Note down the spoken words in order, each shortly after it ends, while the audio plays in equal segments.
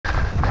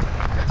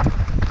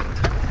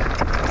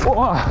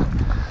Oh,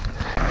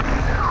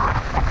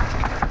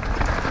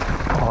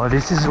 oh,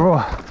 this is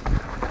raw.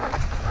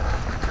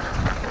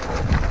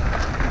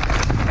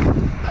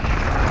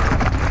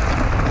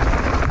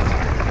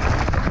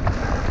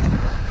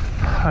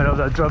 I love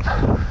that drop.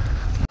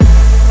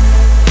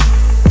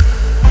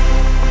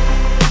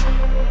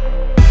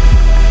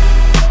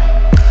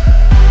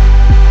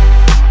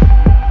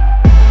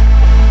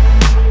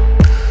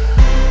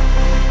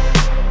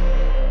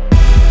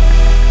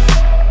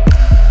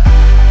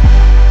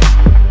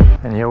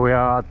 And here we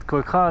are at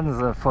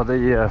Cochran'S for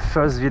the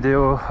first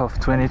video of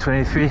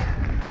 2023.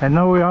 And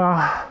now we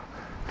are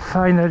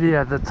finally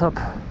at the top,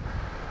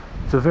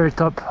 the very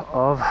top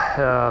of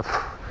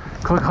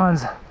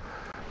Cochran'S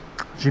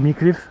Jimmy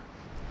Cliff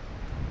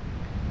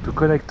to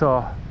connect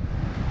our...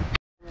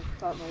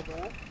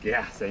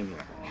 Yeah, same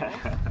here.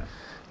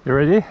 You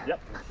ready? Yep,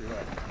 let's do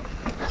that.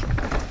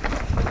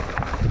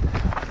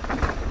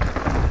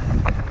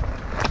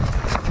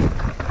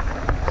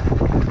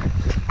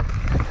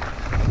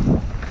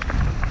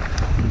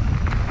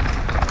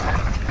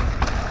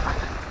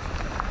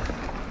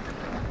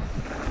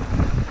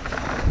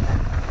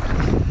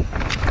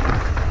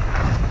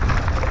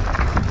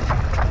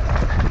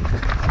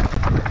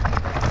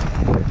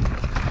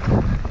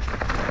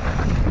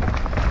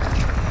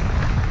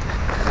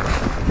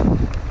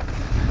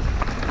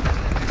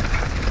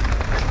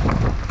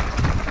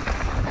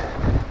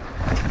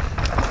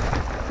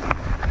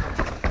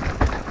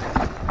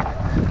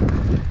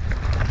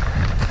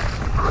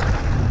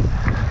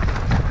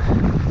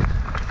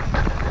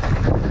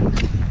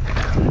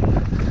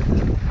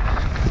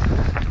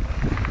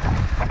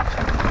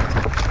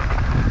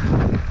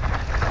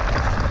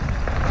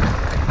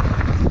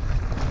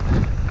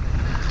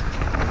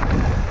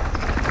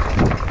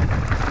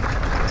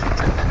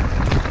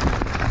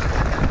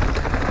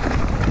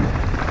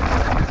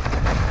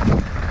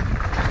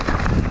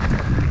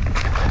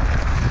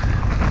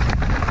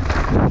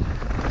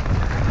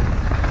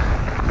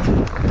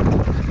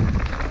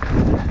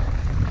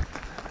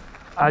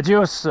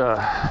 Adios.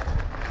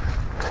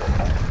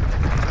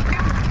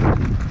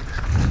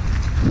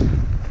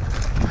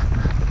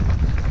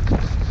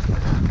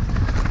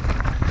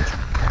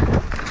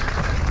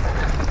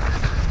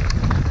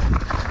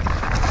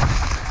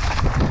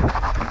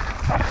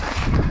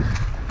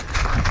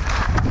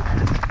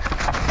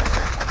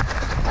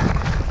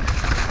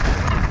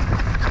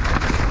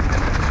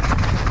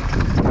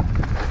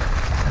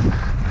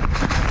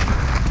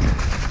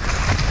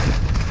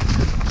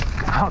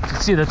 Hard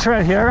to see the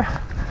trail here.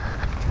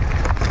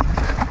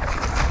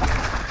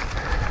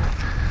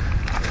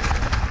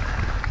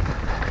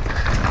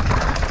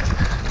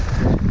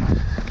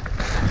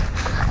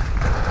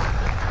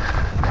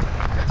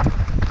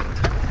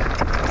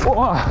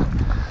 Oh.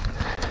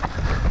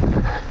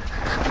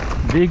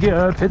 Big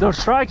pedal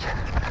strike.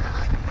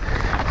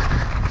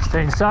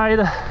 Stay inside.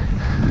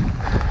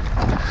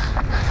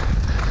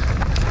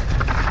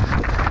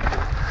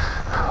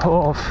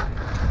 Oh.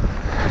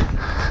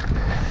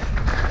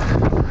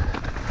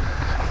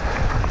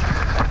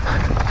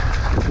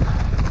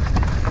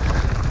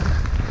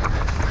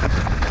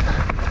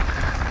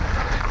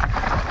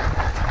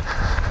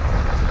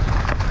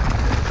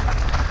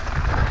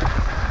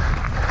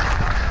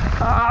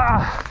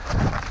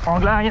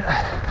 Wrong line.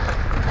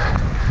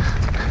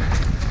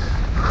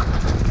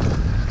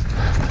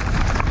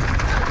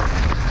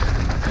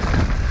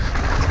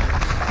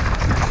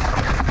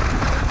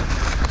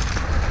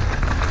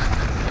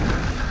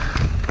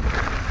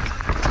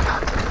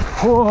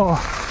 Oh,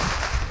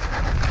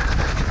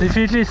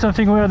 definitely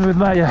something weird with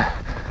my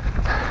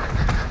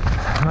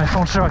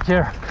front shock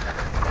here.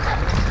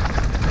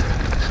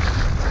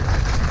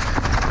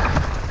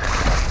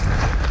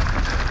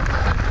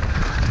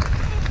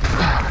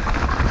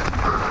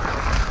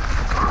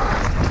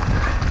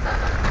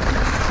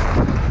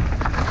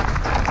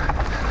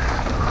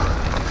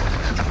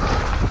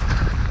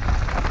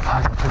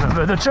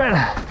 The trail.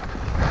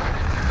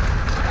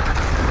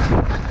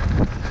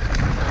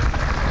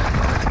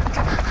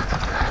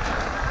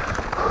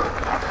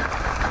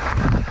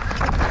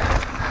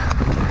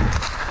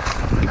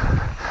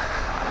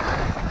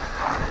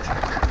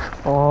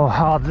 Oh,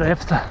 hard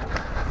left.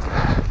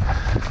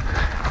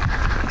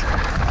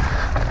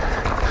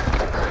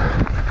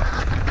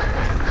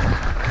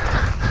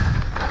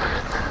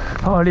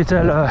 Oh,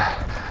 little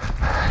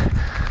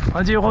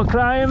enduro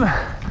climb.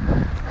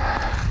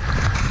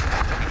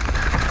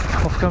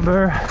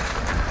 Camber.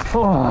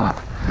 Oh,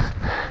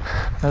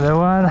 another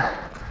one.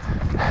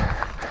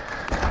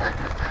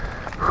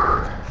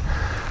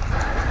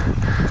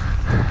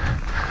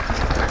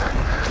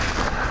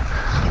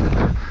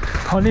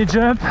 Only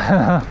jump.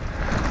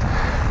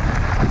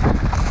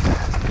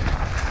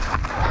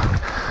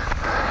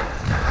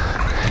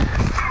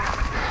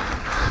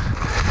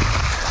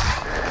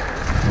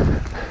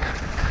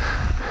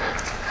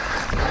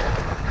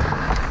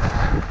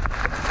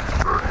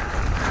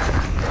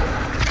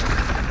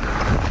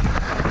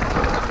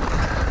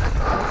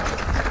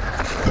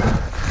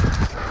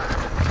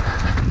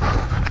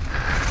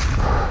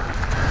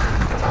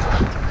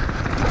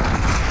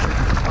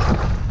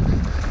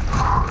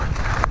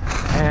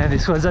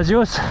 this was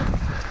adios.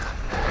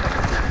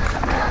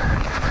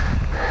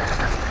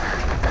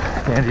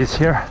 And it's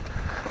here.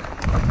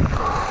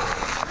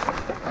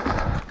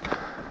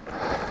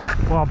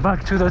 We're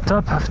back to the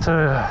top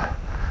after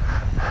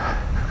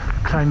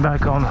climb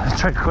back on a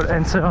trail called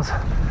Enduro.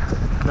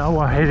 Now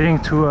we're heading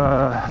to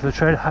the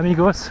trail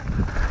Amigos.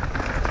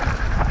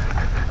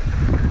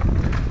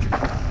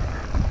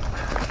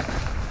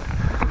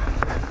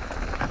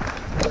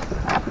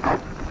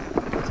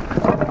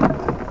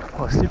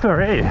 Oh,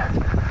 slippery!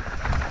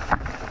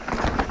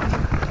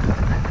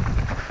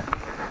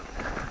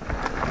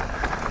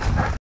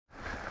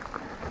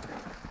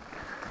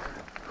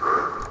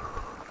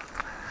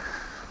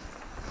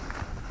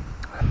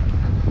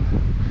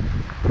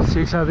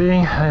 Six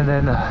clubbing, and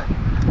then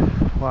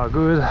we're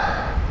good.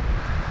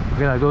 We're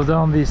gonna go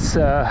down this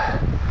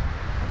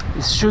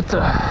chute.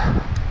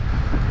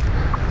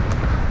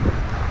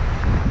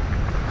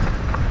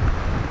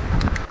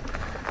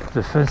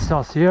 The fun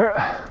starts here.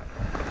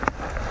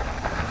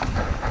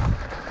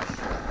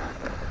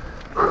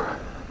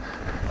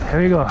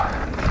 Here we go.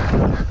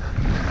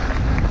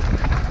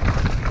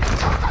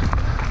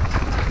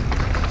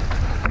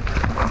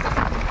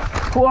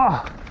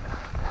 Wow!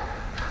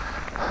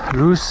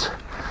 Loose.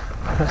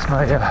 That's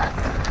my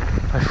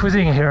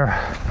footing here.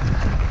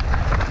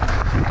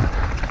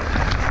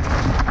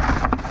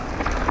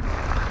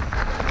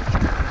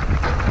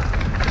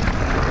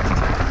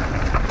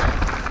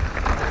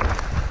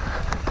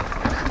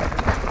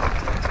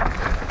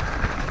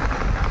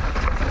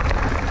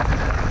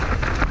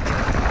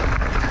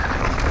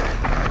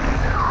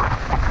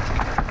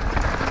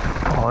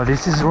 Oh,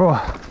 this is raw.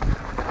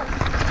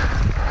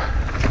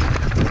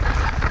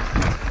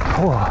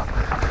 Oh.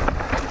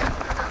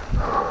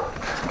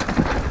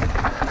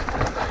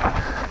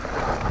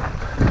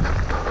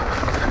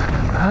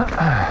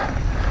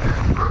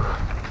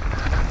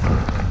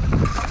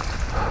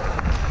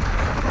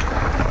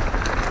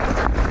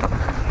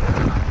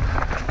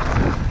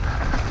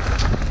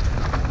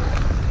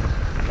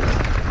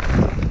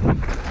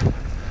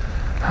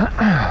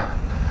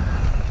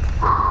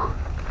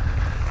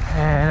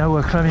 And now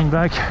we're climbing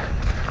back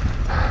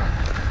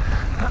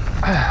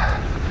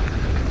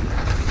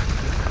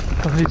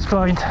from this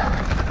point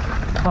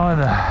on.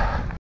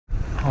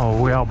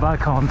 Oh, we are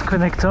back on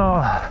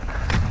connector.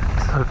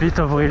 It's a bit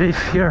of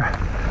relief here.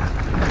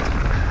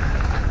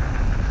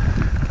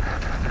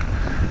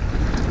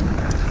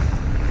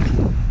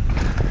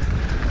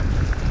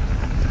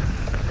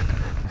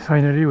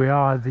 Finally, we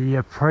are at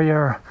the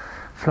prayer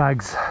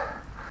flags,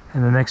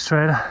 and the next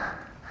trail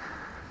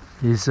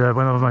is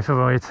one of my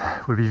favorites,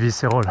 will be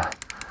Visceral.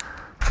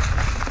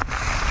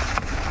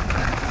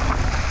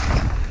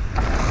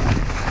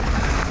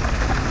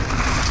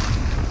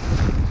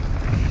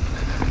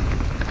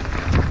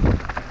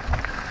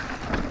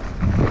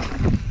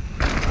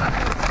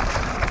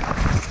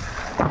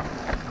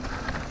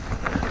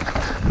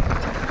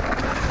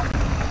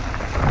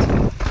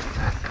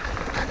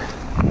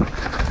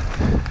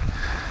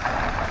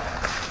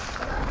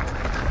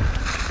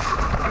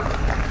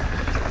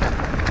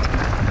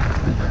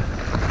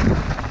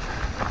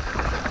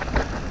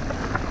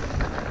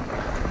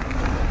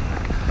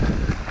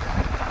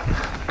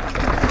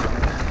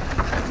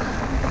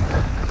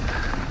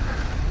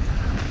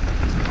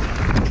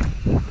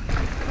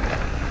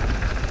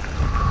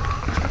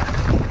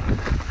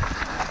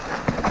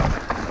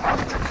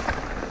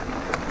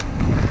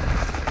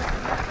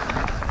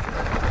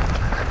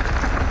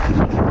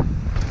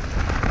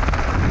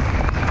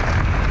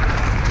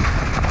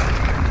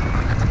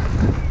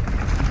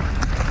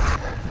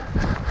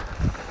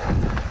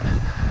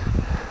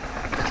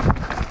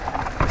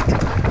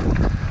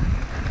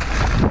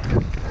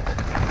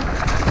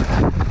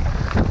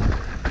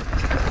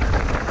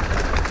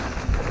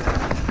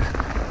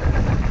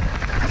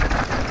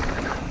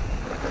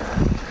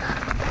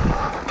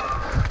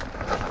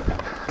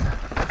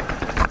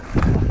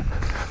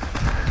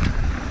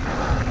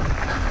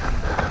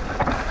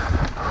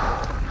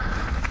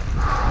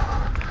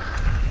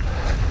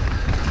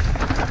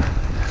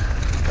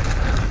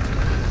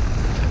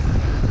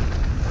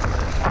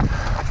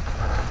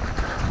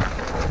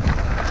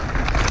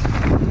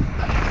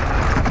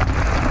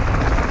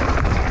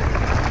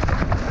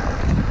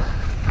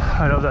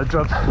 I love that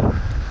drop.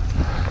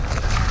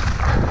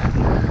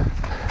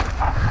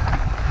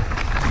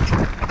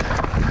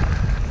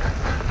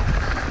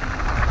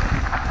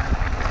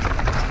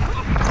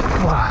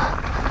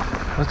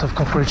 Wow, lot of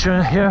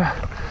compression here.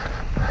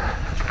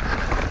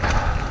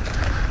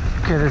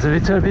 Okay, there's a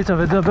little bit of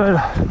a double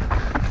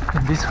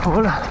in this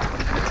hole.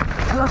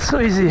 Not so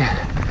easy. Okay,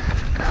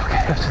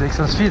 I have to take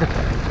some speed.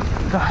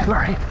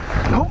 Hurry.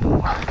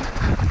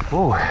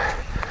 Oh,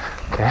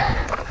 okay.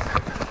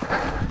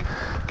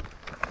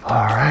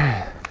 All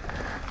right.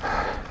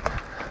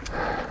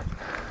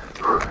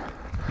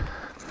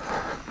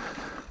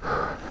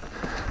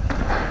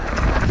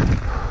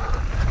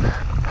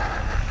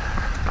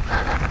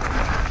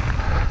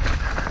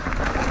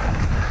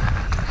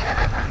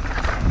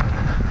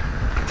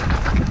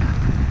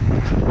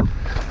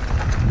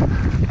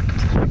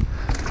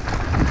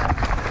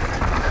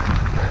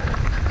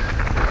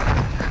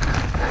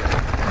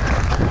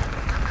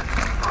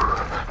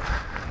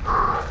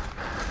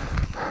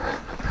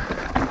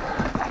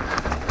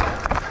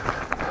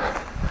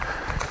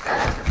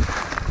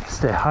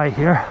 stay high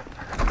here.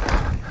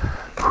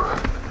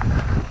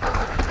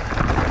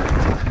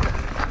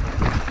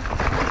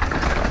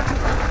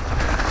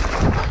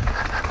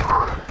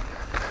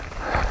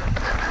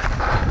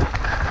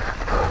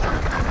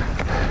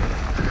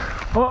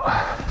 Oh,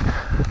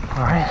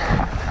 all right.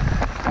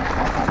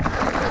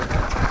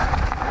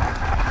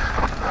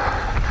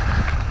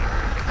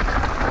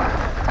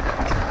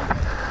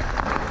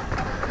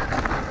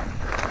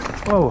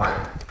 Whoa.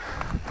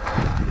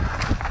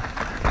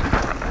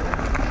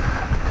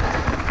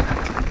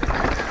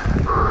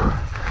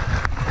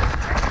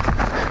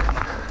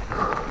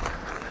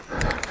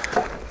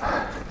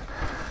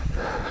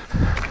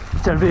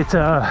 It's a bit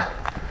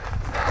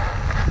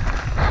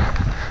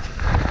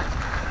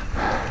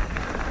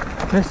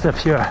messed up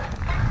here.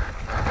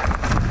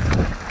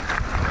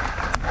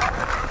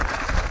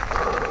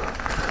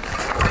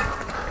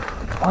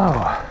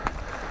 Wow,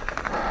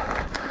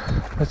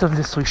 lots of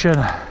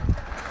destruction.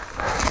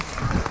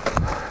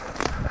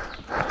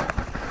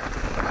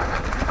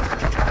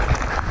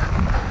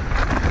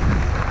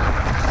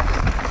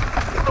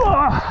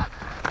 Oh,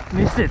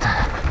 missed it.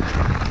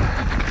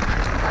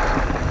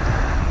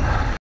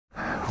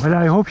 Well,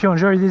 I hope you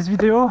enjoyed this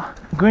video.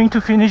 I'm going to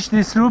finish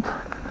this loop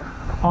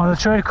on a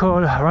trail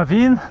called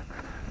Ravine,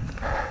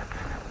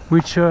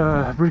 which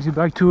brings you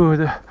back to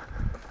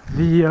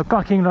the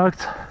parking lot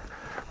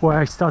where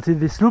I started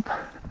this loop.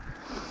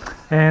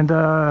 And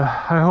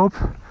I hope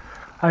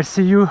I'll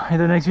see you in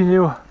the next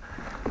video.